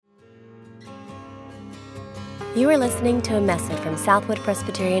You are listening to a message from Southwood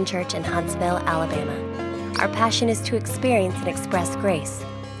Presbyterian Church in Huntsville, Alabama. Our passion is to experience and express grace.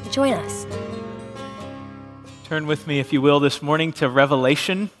 Join us. Turn with me, if you will, this morning to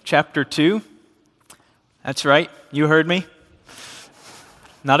Revelation chapter 2. That's right, you heard me.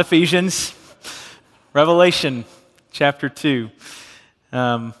 Not Ephesians. Revelation chapter 2.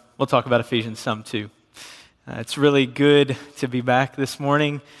 We'll talk about Ephesians some too. It's really good to be back this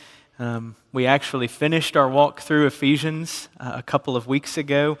morning. We actually finished our walk through Ephesians a couple of weeks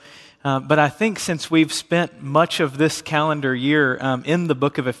ago, but I think since we've spent much of this calendar year in the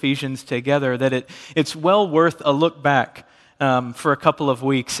book of Ephesians together, that it's well worth a look back for a couple of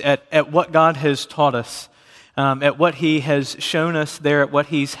weeks at what God has taught us, at what He has shown us there, at what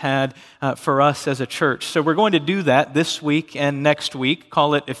He's had for us as a church. So we're going to do that this week and next week,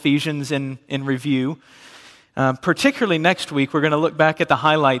 call it Ephesians in review. Particularly next week, we're going to look back at the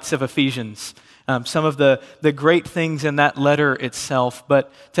highlights of Ephesians, some of the great things in that letter itself.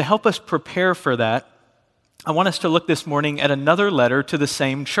 But to help us prepare for that, I want us to look this morning at another letter to the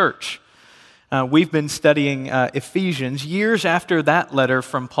same church. We've been studying Ephesians. Years after that letter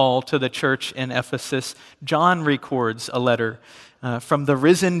from Paul to the church in Ephesus, John records a letter from the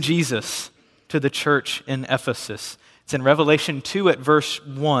risen Jesus to the church in Ephesus. It's in Revelation 2 at verse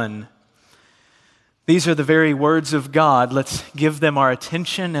 1. These are the very words of God. Let's give them our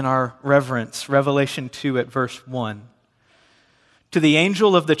attention and our reverence. Revelation 2 at verse 1. To the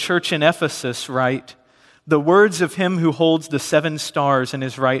angel of the church in Ephesus write, the words of him who holds the 7 stars in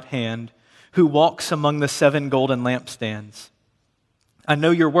his right hand, who walks among the 7 golden lampstands. I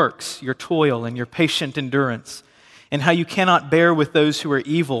know your works, your toil, and your patient endurance, and how you cannot bear with those who are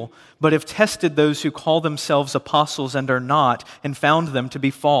evil, but have tested those who call themselves apostles and are not, and found them to be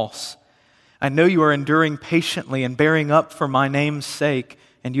false. I know you are enduring patiently and bearing up for my name's sake,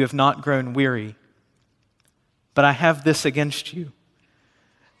 and you have not grown weary. But I have this against you,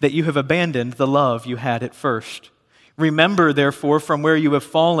 that you have abandoned the love you had at first. Remember, therefore, from where you have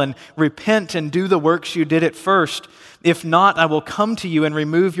fallen, repent and do the works you did at first. If not, I will come to you and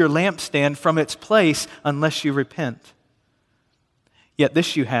remove your lampstand from its place unless you repent. Yet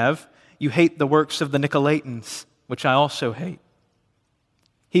this you have, you hate the works of the Nicolaitans, which I also hate.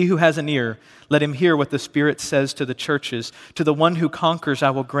 He who has an ear, let him hear what the Spirit says to the churches. To the one who conquers, I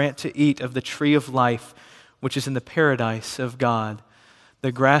will grant to eat of the tree of life, which is in the paradise of God.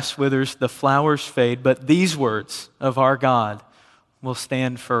 The grass withers, the flowers fade, but these words of our God will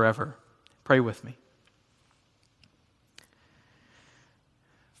stand forever. Pray with me.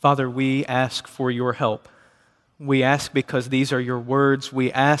 Father, we ask for your help. We ask because these are your words.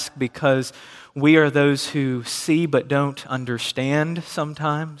 We ask because we are those who see but don't understand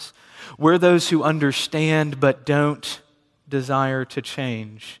sometimes. We're those who understand but don't desire to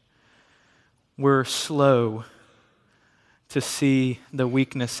change. We're slow to see the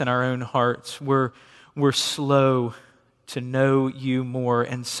weakness in our own hearts. We're slow to know you more.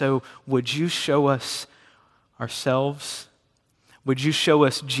 And so would you show us ourselves? Would you show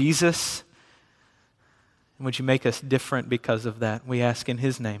us Jesus? And would you make us different because of that? We ask in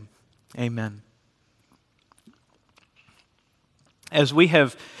His name. Amen. As we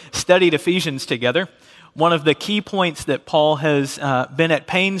have studied Ephesians together, one of the key points that Paul has been at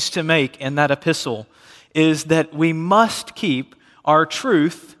pains to make in that epistle is that we must keep our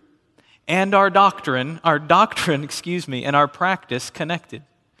truth and our doctrine, and our practice connected.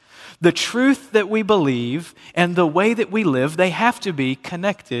 The truth that we believe and the way that we live, they have to be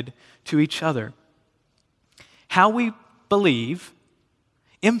connected to each other. How we believe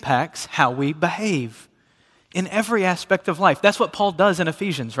impacts how we behave in every aspect of life. That's what Paul does in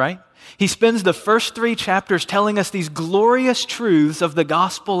Ephesians, right? He spends the first 3 chapters telling us these glorious truths of the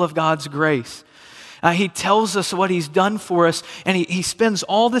gospel of God's grace. He tells us what He's done for us, and he spends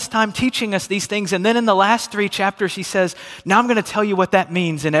all this time teaching us these things. And then in the last 3 chapters, he says, now I'm going to tell you what that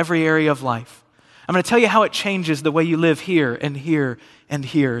means in every area of life. I'm going to tell you how it changes the way you live here and here and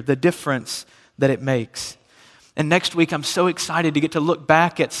here, the difference that it makes. And next week, I'm so excited to get to look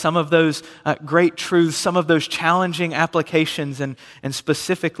back at some of those great truths, some of those challenging applications, and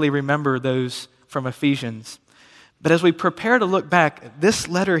specifically remember those from Ephesians. But as we prepare to look back, this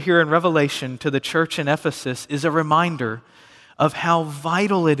letter here in Revelation to the church in Ephesus is a reminder of how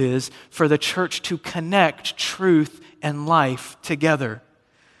vital it is for the church to connect truth and life together.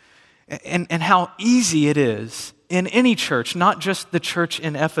 And how easy it is in any church, not just the church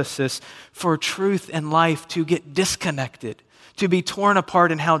in Ephesus, for truth and life to get disconnected, to be torn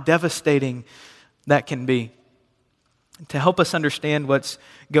apart, and how devastating that can be. To help us understand what's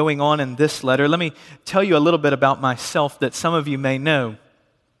going on in this letter, let me tell you a little bit about myself that some of you may know.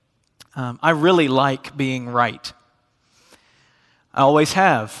 I really like being right. I always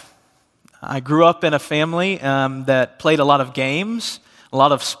have. I grew up in a family that played a lot of games, a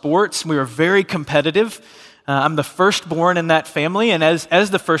lot of sports. We were very competitive. I'm the firstborn in that family, and as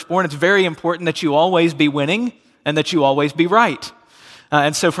the firstborn, it's very important that you always be winning and that you always be right.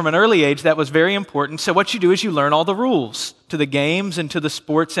 And so from an early age, that was very important. So what you do is you learn all the rules to the games and to the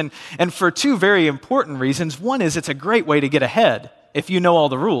sports, and for two very important reasons. One is it's a great way to get ahead if you know all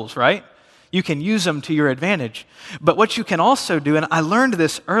the rules, right? You can use them to your advantage. But what you can also do, and I learned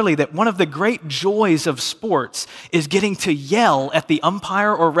this early, that one of the great joys of sports is getting to yell at the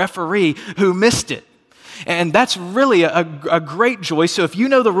umpire or referee who missed it. And that's really a great joy. So if you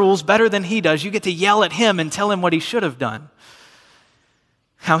know the rules better than he does, you get to yell at him and tell him what he should have done,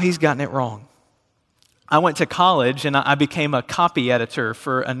 how he's gotten it wrong. I went to college and I became a copy editor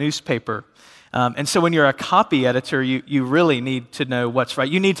for a newspaper. And so when you're a copy editor, you really need to know what's right.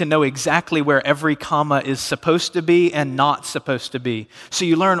 You need to know exactly where every comma is supposed to be and not supposed to be. So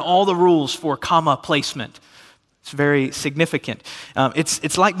you learn all the rules for comma placement. It's very significant.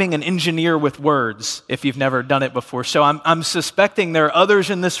 It's like being an engineer with words if you've never done it before. So I'm suspecting there are others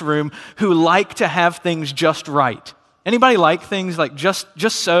in this room who like to have things just right. Anybody like things like just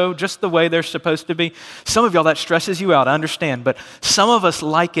the way they're supposed to be? Some of y'all, that stresses you out, I understand, but some of us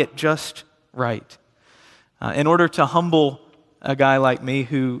like it just right. In order to humble a guy like me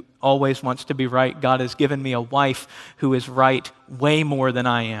who always wants to be right, God has given me a wife who is right way more than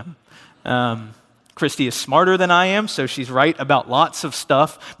I am. Christy is smarter than I am, so she's right about lots of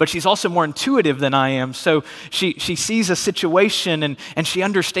stuff, but she's also more intuitive than I am, so she sees a situation and she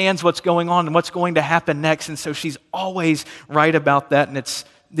understands what's going on and what's going to happen next, and so she's always right about that, and it's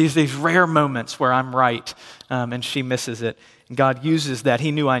these rare moments where I'm right, and she misses it. And God uses that.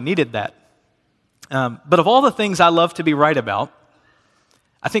 He knew I needed that. But of all the things I love to be right about,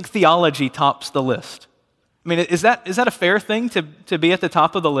 I think theology tops the list. I mean, is that a fair thing to be at the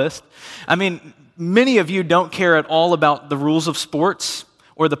top of the list? I mean, many of you don't care at all about the rules of sports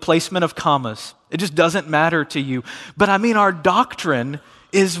or the placement of commas. It just doesn't matter to you. But I mean, our doctrine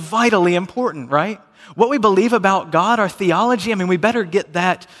is vitally important, right? What we believe about God, our theology, I mean, we better get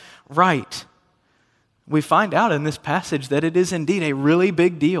that right. We find out in this passage that it is indeed a really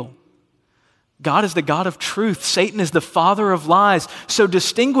big deal. God is the God of truth. Satan is the father of lies. So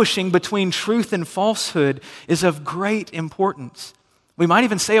distinguishing between truth and falsehood is of great importance. We might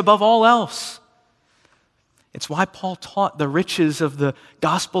even say above all else. It's why Paul taught the riches of the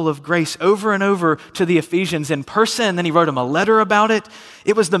gospel of grace over and over to the Ephesians in person, and then he wrote them a letter about it.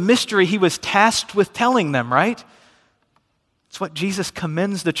 It was the mystery he was tasked with telling them, right? It's what Jesus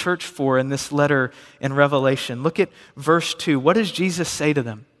commends the church for in this letter in Revelation. Look at verse 2. What does Jesus say to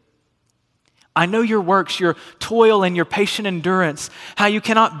them? I know your works, your toil and your patient endurance, how you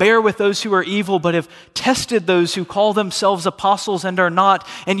cannot bear with those who are evil, but have tested those who call themselves apostles and are not,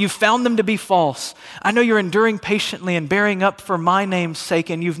 and you've found them to be false. I know you're enduring patiently and bearing up for my name's sake,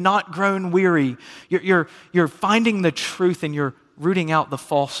 and you've not grown weary. You're finding the truth and you're rooting out the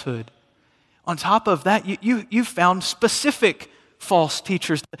falsehood. On top of that, you've found specific false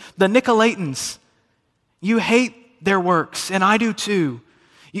teachers, the Nicolaitans. You hate their works, and I do too.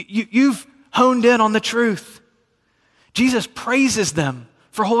 You've honed in on the truth. Jesus praises them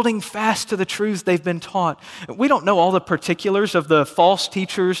for holding fast to the truths they've been taught. We don't know all the particulars of the false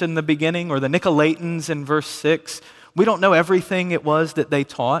teachers in the beginning or the Nicolaitans in verse 6. We don't know everything it was that they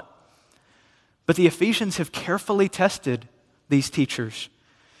taught. But the Ephesians have carefully tested these teachers.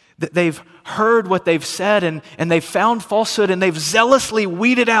 They've heard what they've said and they've found falsehood and they've zealously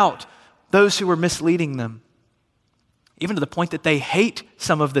weeded out those who were misleading them. Even to the point that they hate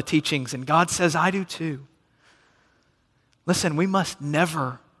some of the teachings, and God says, I do too. Listen, we must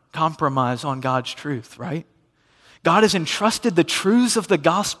never compromise on God's truth, right? God has entrusted the truths of the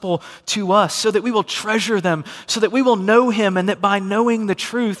gospel to us so that we will treasure them, so that we will know Him, and that by knowing the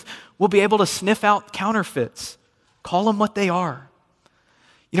truth, we'll be able to sniff out counterfeits, call them what they are.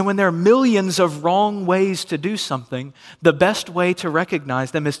 You know, when there are millions of wrong ways to do something, the best way to recognize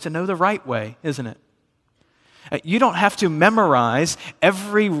them is to know the right way, isn't it? You don't have to memorize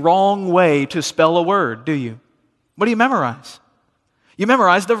every wrong way to spell a word, do you? What do you memorize? You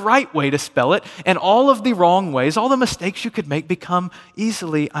memorize the right way to spell it, and all of the wrong ways, all the mistakes you could make become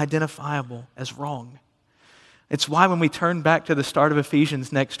easily identifiable as wrong. It's why when we turn back to the start of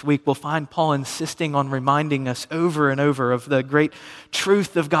Ephesians next week, we'll find Paul insisting on reminding us over and over of the great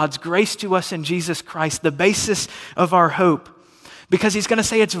truth of God's grace to us in Jesus Christ, the basis of our hope. Because he's going to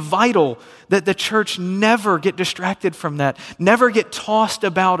say it's vital that the church never get distracted from that, never get tossed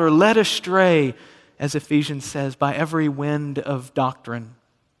about or led astray, as Ephesians says, by every wind of doctrine.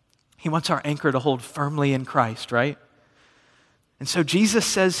 He wants our anchor to hold firmly in Christ, right? And so Jesus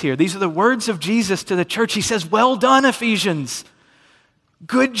says here, these are the words of Jesus to the church. He says, well done, Ephesians.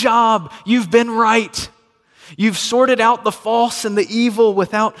 Good job. You've been right. You've sorted out the false and the evil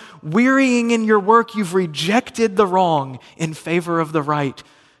without wearying in your work. You've rejected the wrong in favor of the right.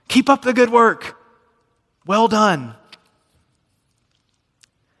 Keep up the good work. Well done.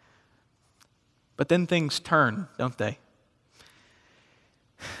 But then things turn, don't they?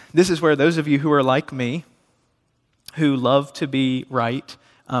 This is where those of you who are like me, who love to be right,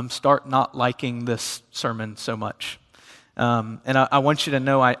 start not liking this sermon so much. And I want you to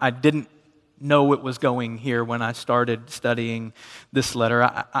know I didn't know it was going here when I started studying this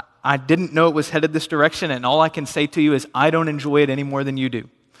letter. I didn't know it was headed this direction, and all I can say to you is I don't enjoy it any more than you do.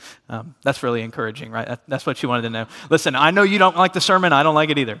 That's really encouraging, right? That's what you wanted to know. Listen, I know you don't like the sermon. I don't like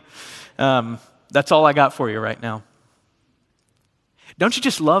it either. That's all I got for you right now. Don't you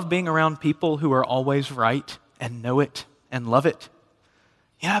just love being around people who are always right and know it and love it?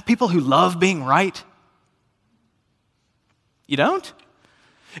 Yeah, people who love being right. You don't?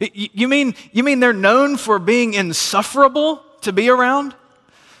 You mean they're known for being insufferable to be around?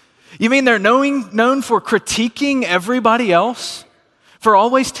 You mean they're known for critiquing everybody else? For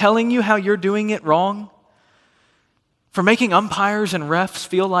always telling you how you're doing it wrong? For making umpires and refs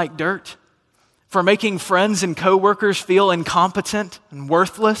feel like dirt? For making friends and coworkers feel incompetent and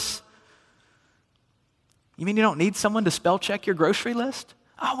worthless? You mean you don't need someone to spell check your grocery list?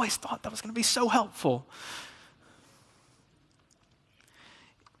 I always thought that was going to be so helpful.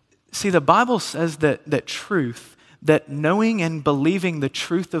 See, the Bible says that truth, that knowing and believing the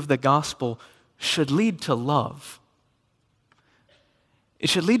truth of the gospel should lead to love. It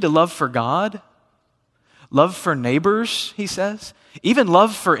should lead to love for God, love for neighbors, he says, even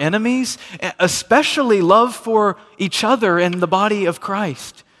love for enemies, especially love for each other in the body of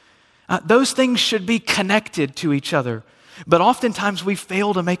Christ. Those things should be connected to each other. But oftentimes we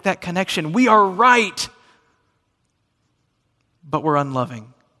fail to make that connection. We are right, but we're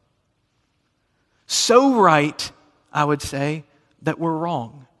unloving. So right, I would say, that we're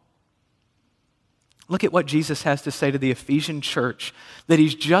wrong. Look at what Jesus has to say to the Ephesian church that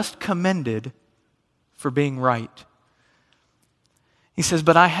he's just commended for being right. He says,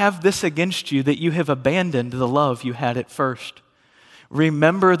 but I have this against you, that you have abandoned the love you had at first.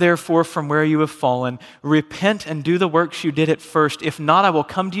 Remember, therefore, from where you have fallen. Repent and do the works you did at first. If not, I will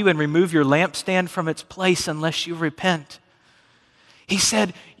come to you and remove your lampstand from its place unless you repent. He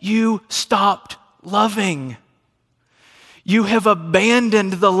said, you stopped loving. You have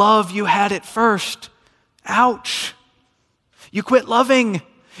abandoned the love you had at first. Ouch. You quit loving.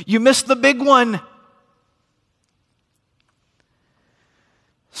 You missed the big one.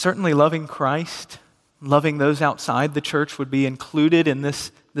 Certainly loving Christ, loving those outside the church would be included in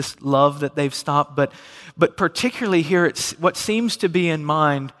this love that they've stopped. But particularly here, what seems to be in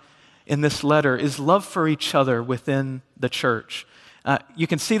mind in this letter is love for each other within the church. You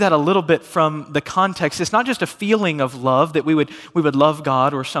can see that a little bit from the context. It's not just a feeling of love that we would love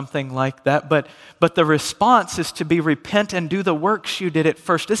God or something like that, but the response is to be repent and do the works you did at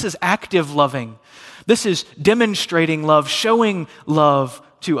first. This is active loving. This is demonstrating love, showing love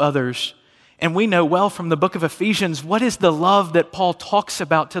to others. And we know well from the book of Ephesians, what is the love that Paul talks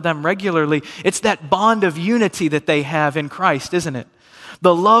about to them regularly? It's that bond of unity that they have in Christ, isn't it?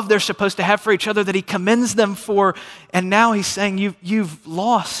 The love they're supposed to have for each other that he commends them for. And now he's saying you've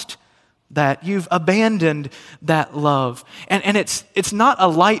lost that. You've abandoned that love. And it's not a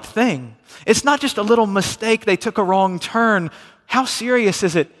light thing. It's not just a little mistake. They took a wrong turn. How serious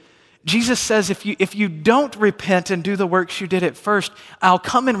is it? Jesus says, if you don't repent and do the works you did at first, I'll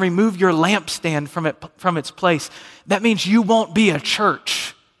come and remove your lampstand from its place. That means you won't be a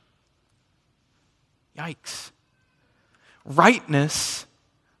church. Yikes. Rightness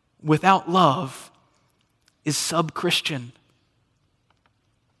without love is sub-Christian.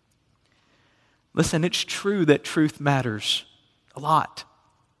 Listen, it's true that truth matters a lot.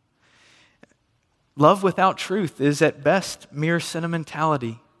 Love without truth is at best mere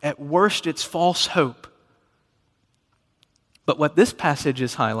sentimentality. At worst, it's false hope. But what this passage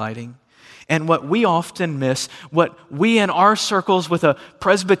is highlighting, and what we often miss, what we in our circles with a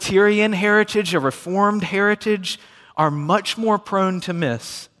Presbyterian heritage, a Reformed heritage, are much more prone to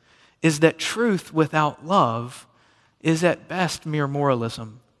miss, is that truth without love is at best mere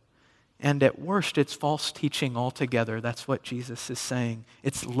moralism. And at worst, it's false teaching altogether. That's what Jesus is saying.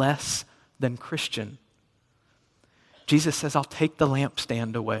 It's less than Christian. Jesus says, I'll take the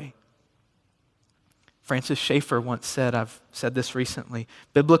lampstand away. Francis Schaeffer once said, I've said this recently,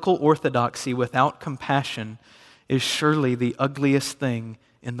 biblical orthodoxy without compassion is surely the ugliest thing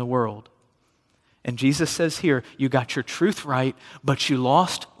in the world. And Jesus says here, you got your truth right, but you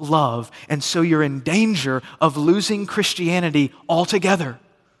lost love, and so you're in danger of losing Christianity altogether.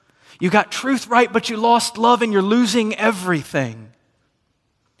 You got truth right, but you lost love, and you're losing everything.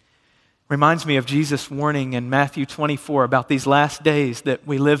 Reminds me of Jesus' warning in Matthew 24 about these last days that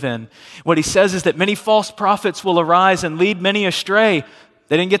we live in. What he says is that many false prophets will arise and lead many astray.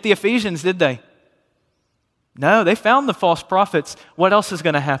 They didn't get the Ephesians, did they? No, they found the false prophets. What else is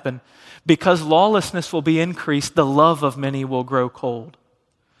going to happen? Because lawlessness will be increased, the love of many will grow cold.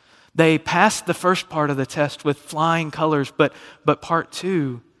 They passed the first part of the test with flying colors, but part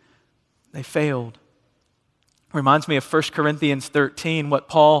two, they failed. Reminds me of 1 Corinthians 13, what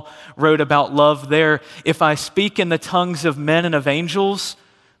Paul wrote about love there. If I speak in the tongues of men and of angels,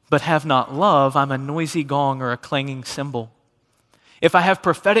 but have not love, I'm a noisy gong or a clanging cymbal. If I have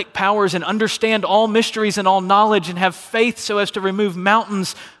prophetic powers and understand all mysteries and all knowledge and have faith so as to remove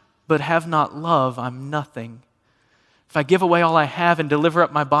mountains, but have not love, I'm nothing. If I give away all I have and deliver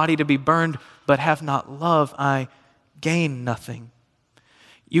up my body to be burned, but have not love, I gain nothing.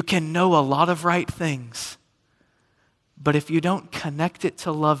 You can know a lot of right things, but if you don't connect it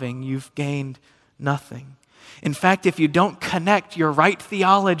to loving, you've gained nothing. In fact, if you don't connect your right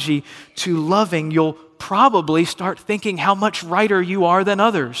theology to loving, you'll probably start thinking how much righter you are than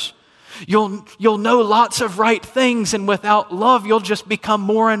others. You'll know lots of right things, and without love, you'll just become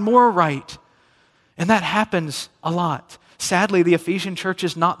more and more right. And that happens a lot. Sadly, the Ephesian church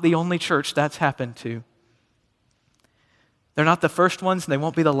is not the only church that's happened to. They're not the first ones, and they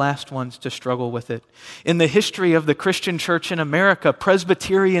won't be the last ones to struggle with it. In the history of the Christian church in America,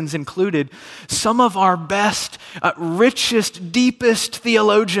 Presbyterians included, some of our best, richest, deepest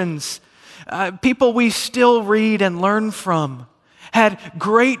theologians, people we still read and learn from, had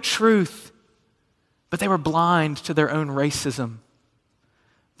great truth, but they were blind to their own racism,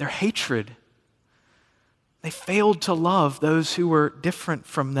 their hatred. They failed to love those who were different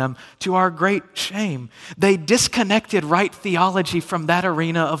from them, to our great shame. They disconnected right theology from that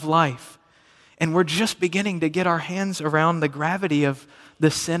arena of life. And we're just beginning to get our hands around the gravity of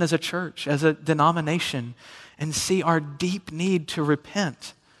this sin as a church, as a denomination, and see our deep need to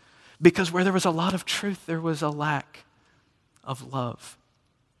repent. Because where there was a lot of truth, there was a lack of love.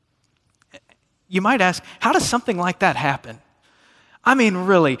 You might ask, how does something like that happen? I mean,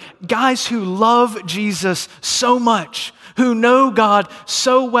 really, guys who love Jesus so much, who know God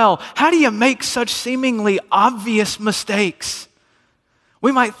so well, how do you make such seemingly obvious mistakes?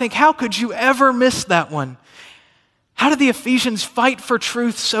 We might think, how could you ever miss that one? How did the Ephesians fight for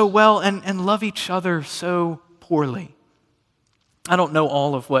truth so well and love each other so poorly? I don't know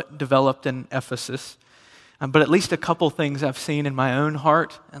all of what developed in Ephesus, but at least a couple things I've seen in my own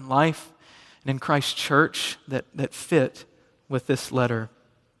heart and life and in Christ's church that fit with this letter.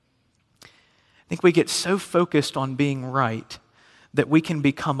 I think we get so focused on being right that we can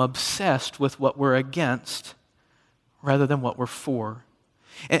become obsessed with what we're against rather than what we're for.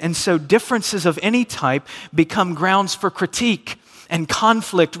 And so differences of any type become grounds for critique and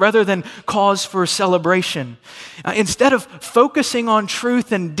conflict rather than cause for celebration. Instead of focusing on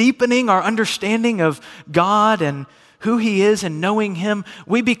truth and deepening our understanding of God and who He is and knowing Him,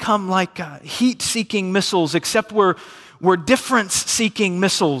 we become like heat-seeking missiles, except we're difference-seeking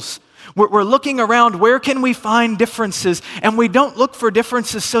missiles. We're looking around, where can we find differences? And we don't look for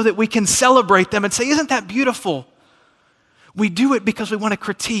differences so that we can celebrate them and say, isn't that beautiful? We do it because we want to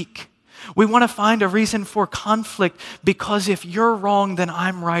critique. We want to find a reason for conflict because if you're wrong, then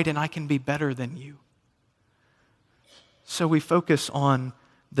I'm right and I can be better than you. So we focus on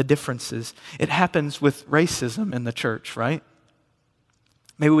the differences. It happens with racism in the church, right?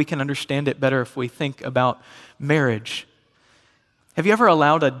 Maybe we can understand it better if we think about marriage. Have you ever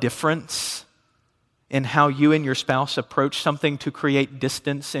allowed a difference in how you and your spouse approach something to create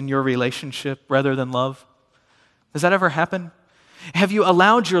distance in your relationship rather than love? Does that ever happen? Have you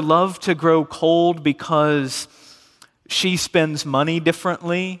allowed your love to grow cold because she spends money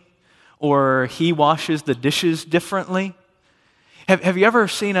differently or he washes the dishes differently? Have you ever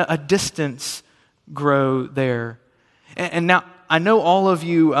seen a distance grow there? And now, I know all of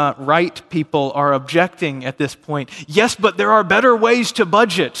you right people are objecting at this point. Yes, but there are better ways to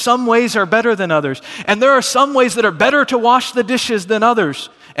budget. Some ways are better than others. And there are some ways that are better to wash the dishes than others.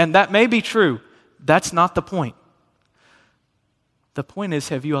 And that may be true. That's not the point. The point is,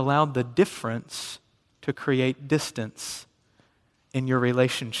 have you allowed the difference to create distance in your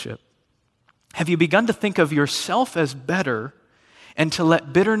relationship? Have you begun to think of yourself as better and to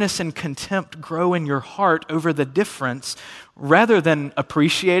let bitterness and contempt grow in your heart over the difference rather than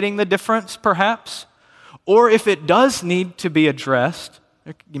appreciating the difference, perhaps? Or if it does need to be addressed,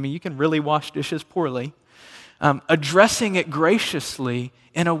 You can really wash dishes poorly. Addressing it graciously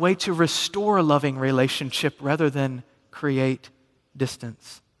in a way to restore a loving relationship rather than create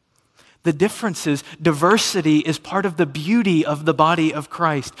distance. The difference is diversity is part of the beauty of the body of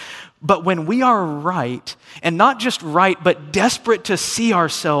Christ. But when we are right, and not just right, but desperate to see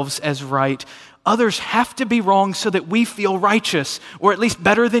ourselves as right, others have to be wrong so that we feel righteous, or at least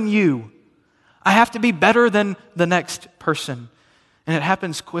better than you. I have to be better than the next person. And it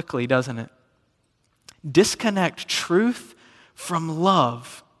happens quickly, doesn't it? Disconnect truth from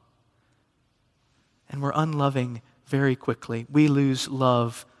love, and we're unloving very quickly. We lose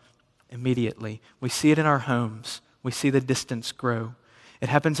love immediately. We see it in our homes. We see the distance grow. It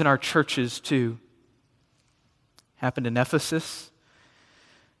happens in our churches too. It happened in Ephesus,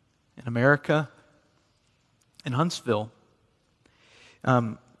 in America, in Huntsville.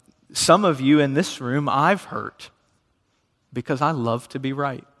 Some of you in this room I've hurt because I love to be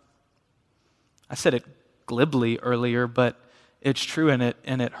right. I said it glibly earlier, but it's true, and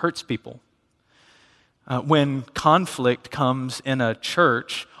it hurts people. When conflict comes in a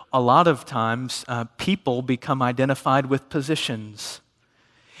church, a lot of times people become identified with positions.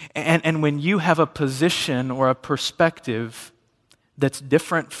 And when you have a position or a perspective that's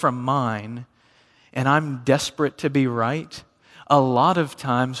different from mine, and I'm desperate to be right, a lot of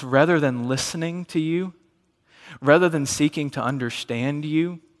times, rather than listening to you, rather than seeking to understand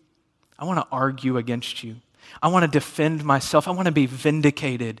you, I want to argue against you. I want to defend myself. I want to be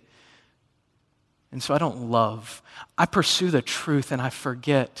vindicated. And so I don't love. I pursue the truth and I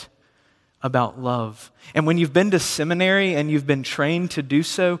forget about love. And when you've been to seminary and you've been trained to do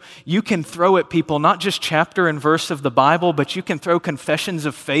so, you can throw at people not just chapter and verse of the Bible, but you can throw confessions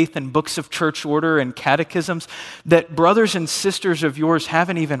of faith and books of church order and catechisms that brothers and sisters of yours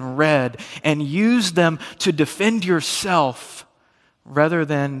haven't even read, and use them to defend yourself rather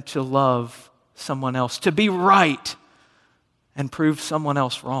than to love someone else, to be right and prove someone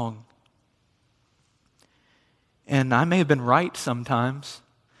else wrong. And I may have been right sometimes,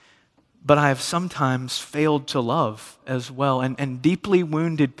 but I have sometimes failed to love as well, and deeply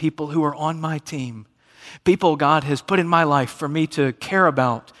wounded people who are on my team, people God has put in my life for me to care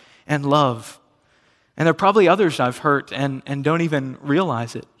about and love. And there are probably others I've hurt and don't even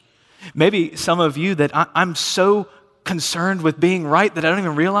realize it. Maybe some of you that I'm so concerned with being right that I don't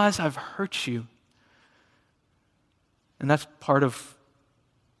even realize I've hurt you. And that's part of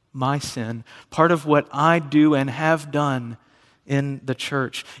my sin, part of what I do and have done in the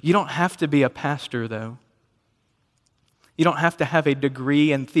church. You don't have to be a pastor, though. You don't have to have a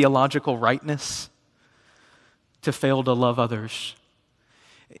degree in theological rightness to fail to love others.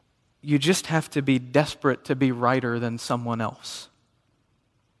 You just have to be desperate to be righter than someone else.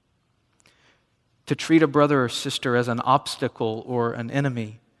 To treat a brother or sister as an obstacle or an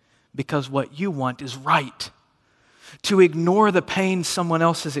enemy because what you want is right. To ignore the pain someone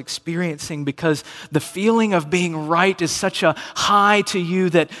else is experiencing because the feeling of being right is such a high to you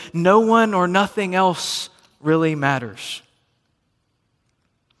that no one or nothing else really matters.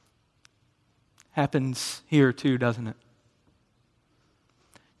 Happens here too, doesn't it?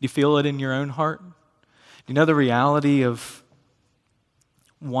 Do you feel it in your own heart? Do you know the reality of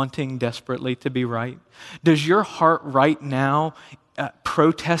wanting desperately to be right? Does your heart right now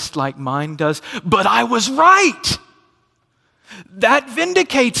protest like mine does? But I was right! That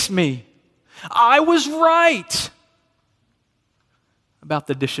vindicates me. I was right about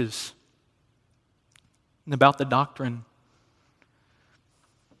the dishes, and about the doctrine,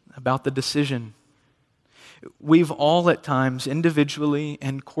 about the decision. We've all at times, individually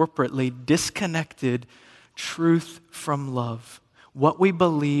and corporately, disconnected truth from love, what we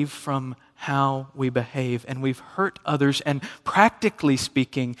believe from how we behave, and we've hurt others, and practically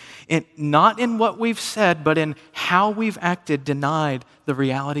speaking, not in what we've said, but in how we've acted, denied the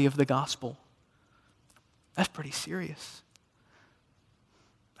reality of the gospel. That's pretty serious.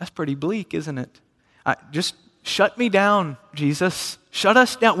 That's pretty bleak, isn't it? Just shut me down, Jesus. Shut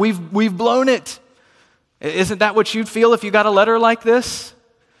us down. We've blown it. Isn't that what you'd feel if you got a letter like this?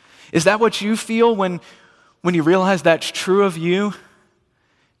 Is that what you feel when you realize that's true of you?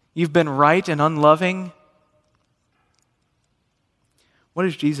 You've been right and unloving. What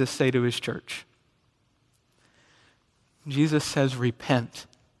does Jesus say to his church? Jesus says, repent.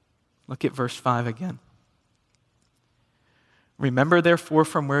 Look at verse 5 again. Remember, therefore,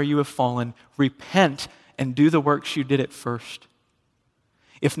 from where you have fallen, repent and do the works you did at first.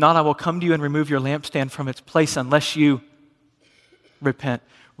 If not, I will come to you and remove your lampstand from its place unless you repent.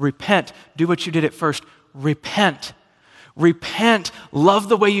 Repent. Do what you did at first. Repent. Repent. Love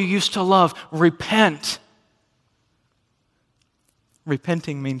the way you used to love. Repent.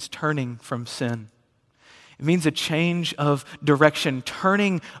 Repenting means turning from sin. It means a change of direction,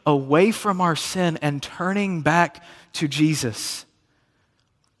 turning away from our sin and turning back to Jesus.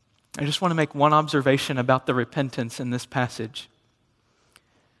 I just want to make one observation about the repentance in this passage.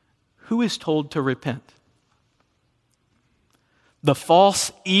 Who is told to repent? The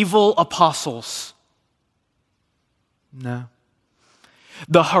false, evil apostles. No.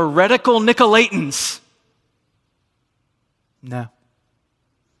 The heretical Nicolaitans. No.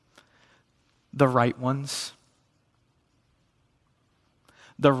 The right ones.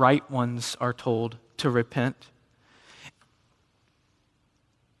 The right ones are told to repent.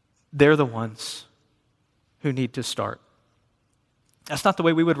 They're the ones who need to start. That's not the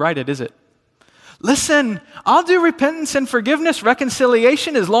way we would write it, is it? Listen, I'll do repentance and forgiveness,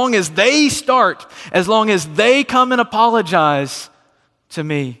 reconciliation as long as they start, as long as they come and apologize to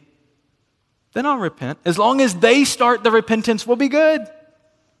me. Then I'll repent. As long as they start, the repentance will be good.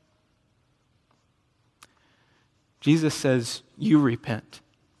 Jesus says, you repent.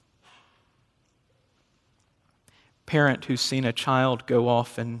 Parent who's seen a child go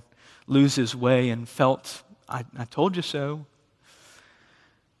off and lose his way and felt, I told you so,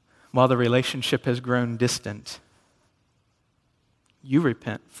 while the relationship has grown distant. You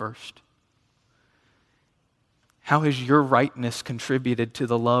repent first. How has your rightness contributed to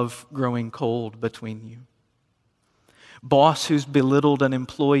the love growing cold between you? Boss who's belittled an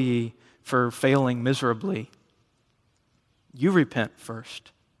employee for failing miserably. You repent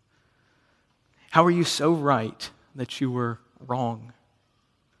first. How are you so right that you were wrong?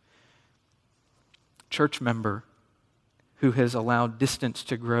 Church member who has allowed distance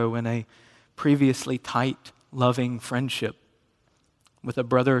to grow in a previously tight, loving friendship with a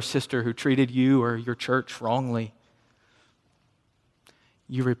brother or sister who treated you or your church wrongly.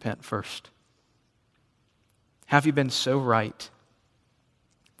 You repent first. Have you been so right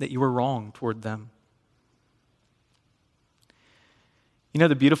that you were wrong toward them? You know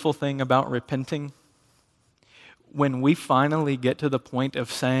the beautiful thing about repenting? When we finally get to the point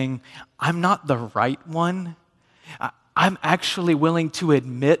of saying, I'm not the right one, I'm actually willing to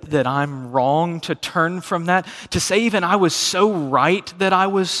admit that I'm wrong, to turn from that, to say even I was so right that I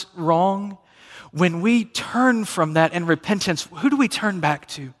was wrong. When we turn from that in repentance, who do we turn back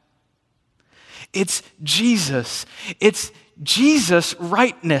to? It's Jesus. It's Jesus'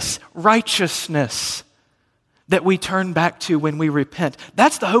 rightness, righteousness that we turn back to when we repent.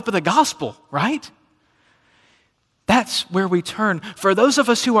 That's the hope of the gospel, right? That's where we turn. For those of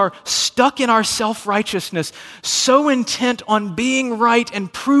us who are stuck in our self-righteousness, so intent on being right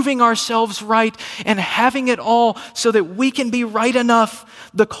and proving ourselves right and having it all so that we can be right enough,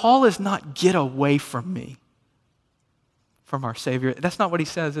 the call is not get away from me, from our Savior. That's not what he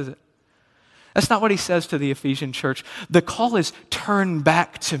says, is it? That's not what he says to the Ephesian church. The call is turn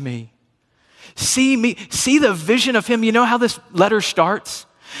back to me. See me, see the vision of him. You know how this letter starts?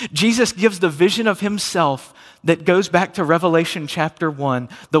 Jesus gives the vision of himself that goes back to Revelation chapter 1,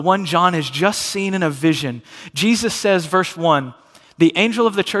 the one John has just seen in a vision. Jesus says, verse 1, the angel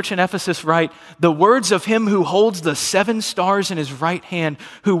of the church in Ephesus write, the words of him who holds the 7 stars in his right hand,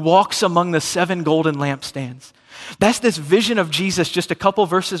 who walks among the 7 golden lampstands. That's this vision of Jesus just a couple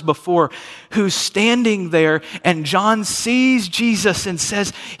verses before, who's standing there, and John sees Jesus and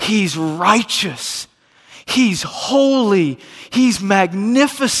says, he's righteous. He's holy, he's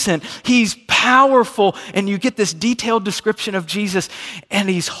magnificent, he's powerful, and you get this detailed description of Jesus, and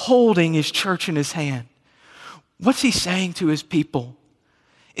he's holding his church in his hand. What's he saying to his people?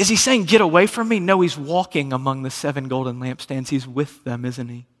 Is he saying, get away from me? No, he's walking among the 7 golden lampstands. He's with them, isn't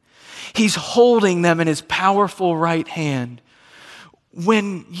he? He's holding them in his powerful right hand.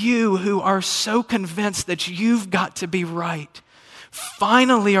 When you, who are so convinced that you've got to be right,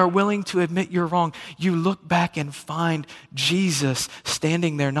 finally are willing to admit you're wrong, you look back and find Jesus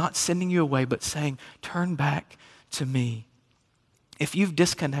standing there, not sending you away, but saying, turn back to me. If you've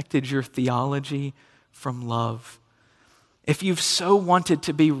disconnected your theology from love, if you've so wanted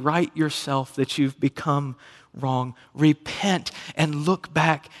to be right yourself that you've become wrong, repent and look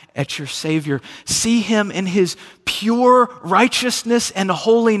back at your Savior. See him in his pure righteousness and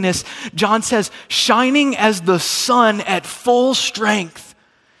holiness. John says, shining as the sun at full strength.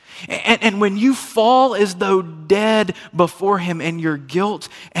 And when you fall as though dead before him in your guilt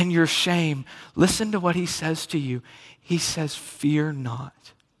and your shame, listen to what he says to you. He says, fear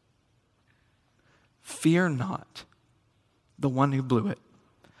not. Fear not the one who blew it.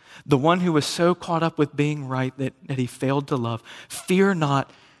 The one who was so caught up with being right that he failed to love. Fear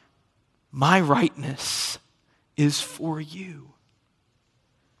not, my rightness is for you.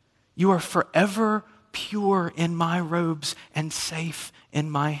 You are forever pure in my robes and safe in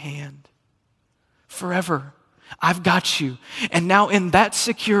my hand. Forever, I've got you. And now in that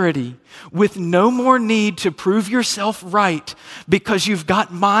security, with no more need to prove yourself right because you've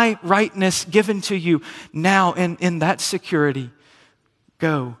got my rightness given to you, now in that security,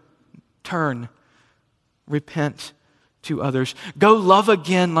 go, turn, repent to others. Go love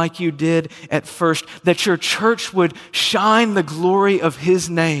again like you did at first, that your church would shine the glory of His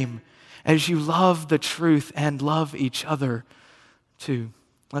name as you love the truth and love each other too.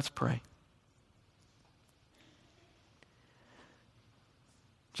 Let's pray.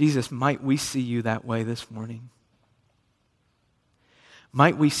 Jesus, might we see you that way this morning?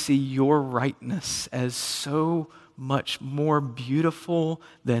 Might we see your rightness as so much more beautiful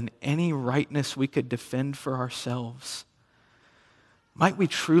than any rightness we could defend for ourselves? Might we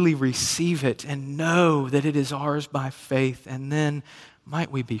truly receive it and know that it is ours by faith, and then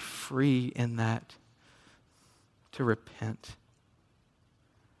might we be free in that to repent,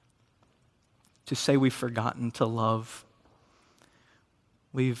 to say we've forgotten to love.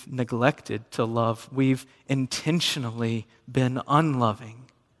 We've neglected to love. We've intentionally been unloving,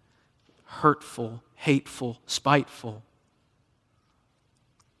 hurtful, hateful, spiteful.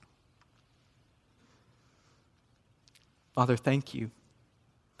 Father, thank you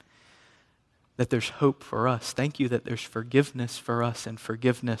that there's hope for us. Thank you that there's forgiveness for us and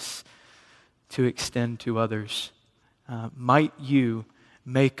forgiveness to extend to others. Might you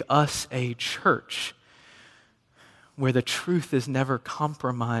make us a church where the truth is never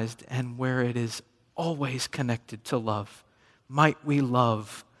compromised and where it is always connected to love. Might we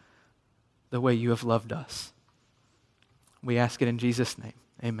love the way you have loved us. We ask it in Jesus' name.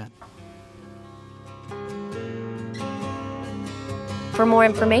 Amen. For more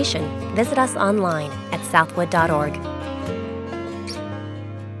information, visit us online at southwood.org.